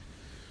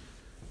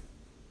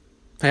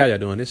Hey, how y'all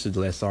doing? This is the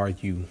Let's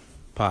Argue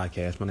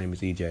podcast. My name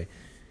is EJ.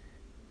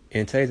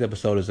 And today's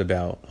episode is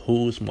about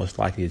who's most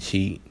likely to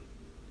cheat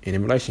in a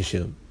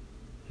relationship.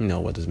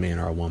 Whether it's man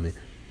or a woman.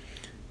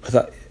 Because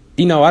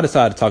I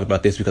decided to talk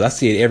about this because I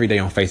see it every day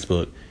on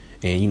Facebook.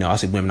 And, I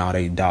see women all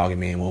day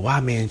dogging men. Well, why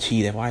men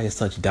cheat? Why are they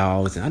such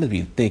dogs? And I just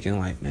be thinking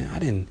like, man, I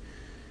didn't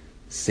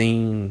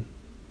seen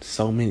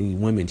so many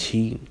women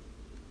cheat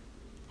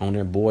on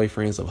their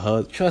boyfriends or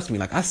husbands. Trust me,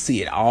 like I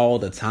see it all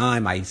the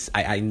time.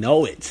 I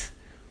know it.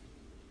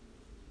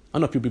 I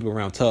know a few people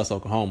around Tulsa,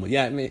 Oklahoma.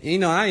 Yeah, I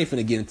mean, I ain't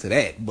finna get into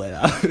that, but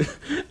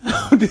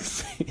I'm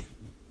just saying.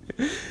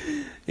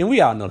 And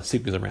we all know the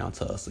secrets around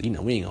Tulsa. We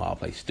ain't gonna all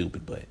play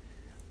stupid, but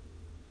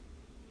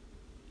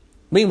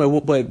anyway,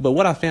 but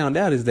what I found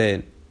out is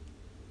that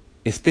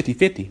it's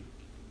 50-50.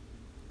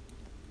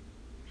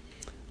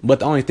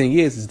 But the only thing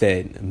is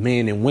that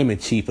men and women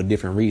cheat for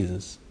different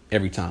reasons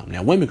every time.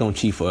 Now, women gonna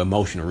cheat for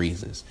emotional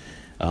reasons.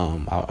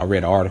 I read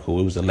an article.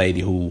 It was a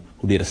lady who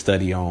did a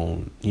study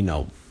on,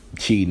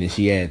 cheating, and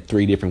she had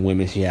 3 different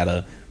women. She had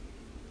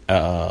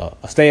a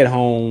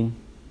stay-at-home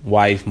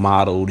wife,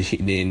 model.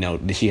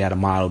 Then she had a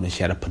model. Then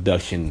she had a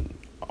production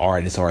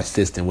artist or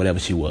assistant, whatever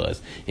she was.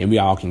 And we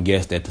all can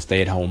guess that the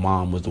stay-at-home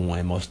mom was the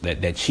one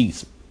that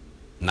cheats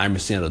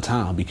 90% of the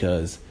time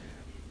because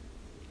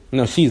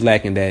she's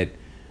lacking that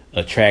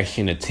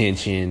attraction,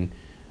 attention.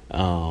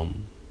 All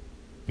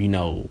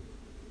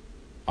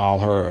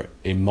her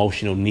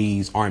emotional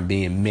needs aren't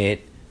being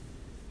met.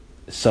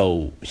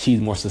 So she's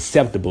more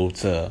susceptible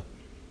to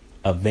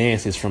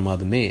advances from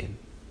other men.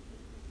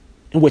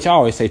 And which I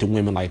always say to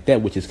women like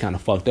that, which is kind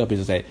of fucked up,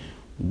 is that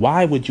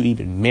why would you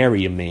even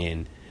marry a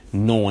man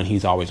knowing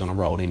he's always on the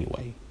road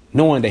anyway?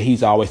 Knowing that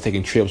he's always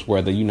taking trips,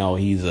 whether,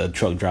 he's a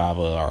truck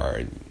driver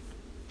or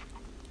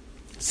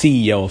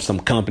CEO of some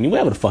company,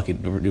 whatever the fuck the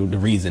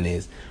reason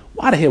is.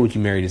 Why the hell would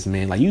you marry this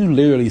man? Like, you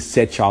literally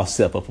set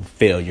yourself up for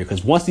failure.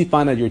 Because once he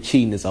find out you're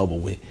cheating, it's over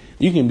with.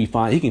 You can be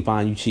fine. He can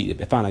find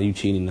out you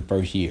cheating in the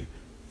first year.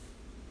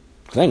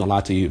 Cause I ain't gonna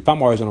lie to you. If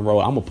I'm always on the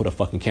road, I'm gonna put a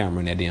fucking camera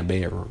in that damn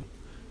bedroom.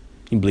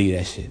 You can believe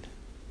that shit.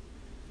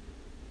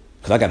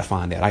 Cause I gotta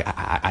find that.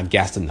 I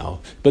got to know.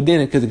 But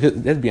then, cause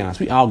let's be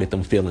honest, we all get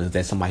them feelings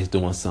that somebody's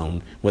doing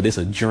something, whether it's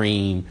a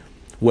dream,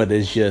 whether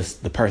it's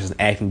just the person's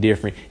acting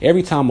different.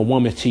 Every time a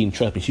woman's cheating,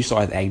 trust me, she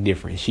starts to act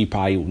different. She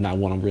probably not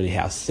want to really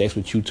have sex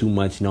with you too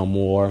much no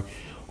more,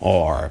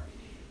 or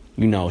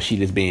she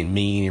just being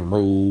mean and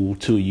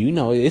rude to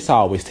you. It's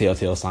always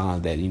telltale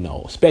signs that,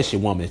 especially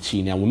a woman is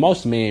cheating. Now, with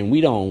most men, we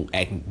don't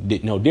act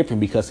no different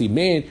because, see,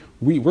 men,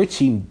 we're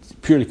cheating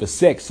purely for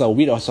sex. So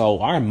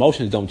so our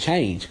emotions don't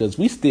change because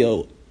we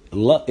still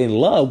in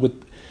love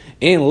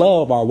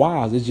our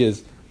wives. It's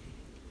just,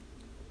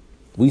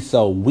 we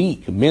so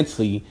weak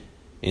mentally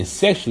and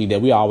sexually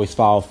that we always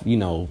fall, we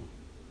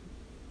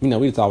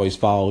just always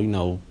fall,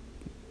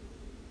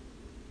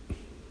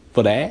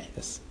 for the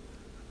ass.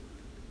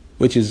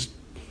 Which is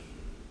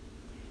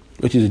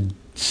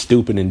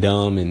stupid and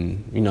dumb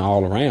and,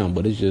 all around.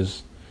 But it's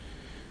just,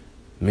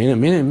 men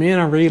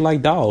are really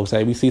like dogs.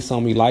 Like, we see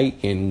something we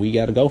like and we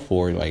got to go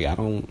for it. Like, I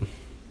don't,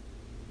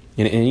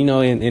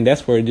 and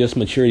that's where just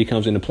maturity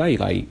comes into play.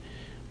 Like,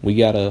 we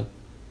got to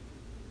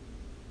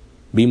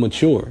be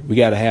mature. We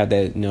got to have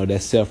that,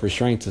 that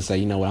self-restraint to say,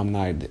 I'm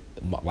not,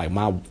 like,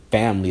 my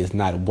family is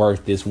not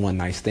worth this one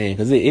night stand.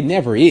 Cause it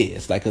never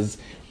is. Like, cause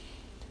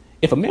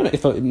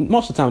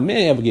most of the time a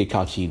man ever get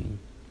caught cheating,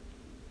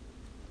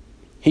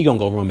 he gonna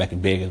go run back and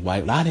beg his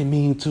wife. I didn't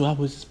mean to. I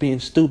was just being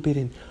stupid.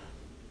 And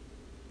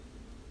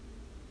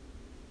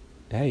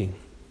hey,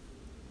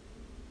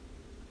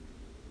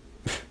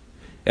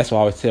 that's why I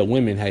always tell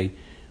women, hey,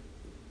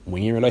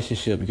 when you're in a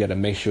relationship, you got to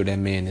make sure that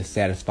man is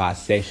satisfied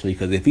sexually.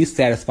 Because if he's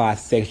satisfied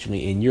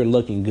sexually and you're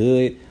looking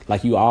good,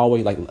 like you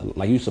always like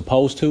you're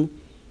supposed to,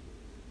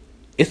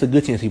 it's a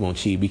good chance he won't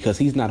cheat because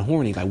he's not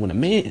horny. Like, when a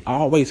man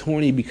always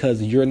horny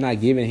because you're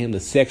not giving him the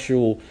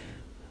sexual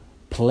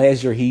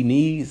pleasure he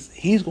needs,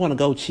 he's going to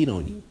go cheat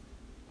on you.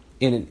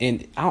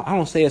 And I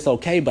don't say it's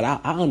okay, but I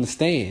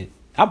understand.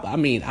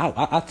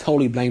 I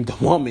totally blame the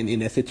woman in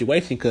that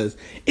situation because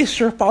it's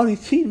your fault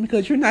he's cheating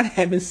because you're not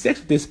having sex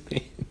with this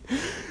man.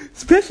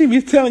 Especially if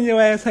he's telling your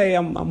ass, hey,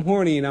 I'm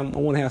horny and I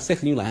want to have sex,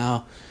 and you're like,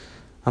 oh,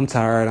 I'm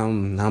tired,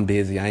 I'm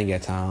busy, I ain't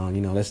got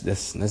time. Let's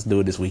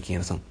do it this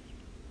weekend or something.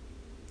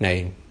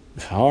 Hey,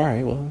 all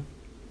right, well.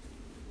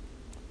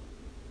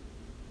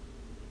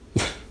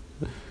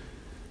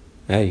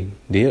 Hey,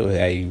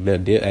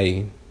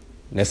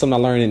 that's something I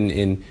learned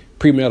in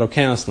premarital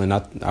counseling.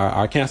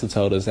 Our counselor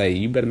told us, hey,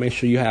 you better make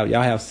sure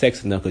y'all have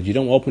sex enough because you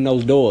don't open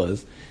those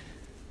doors.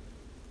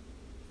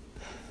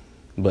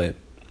 But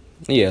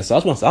yeah, so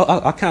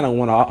I kind of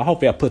want to. I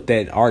hope I put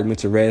that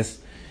argument to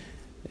rest.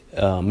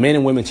 Men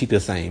and women cheat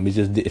the same.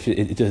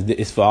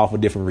 It's for all for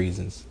different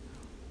reasons.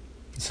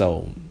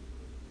 So.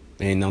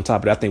 And on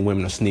top of that, I think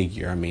women are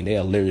sneakier. I mean,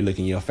 they'll literally look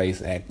in your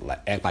face, act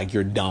like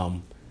you're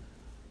dumb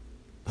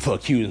for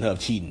accusing her of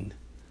cheating.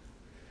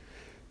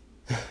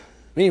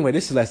 Anyway,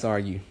 this is Let's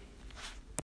Argue.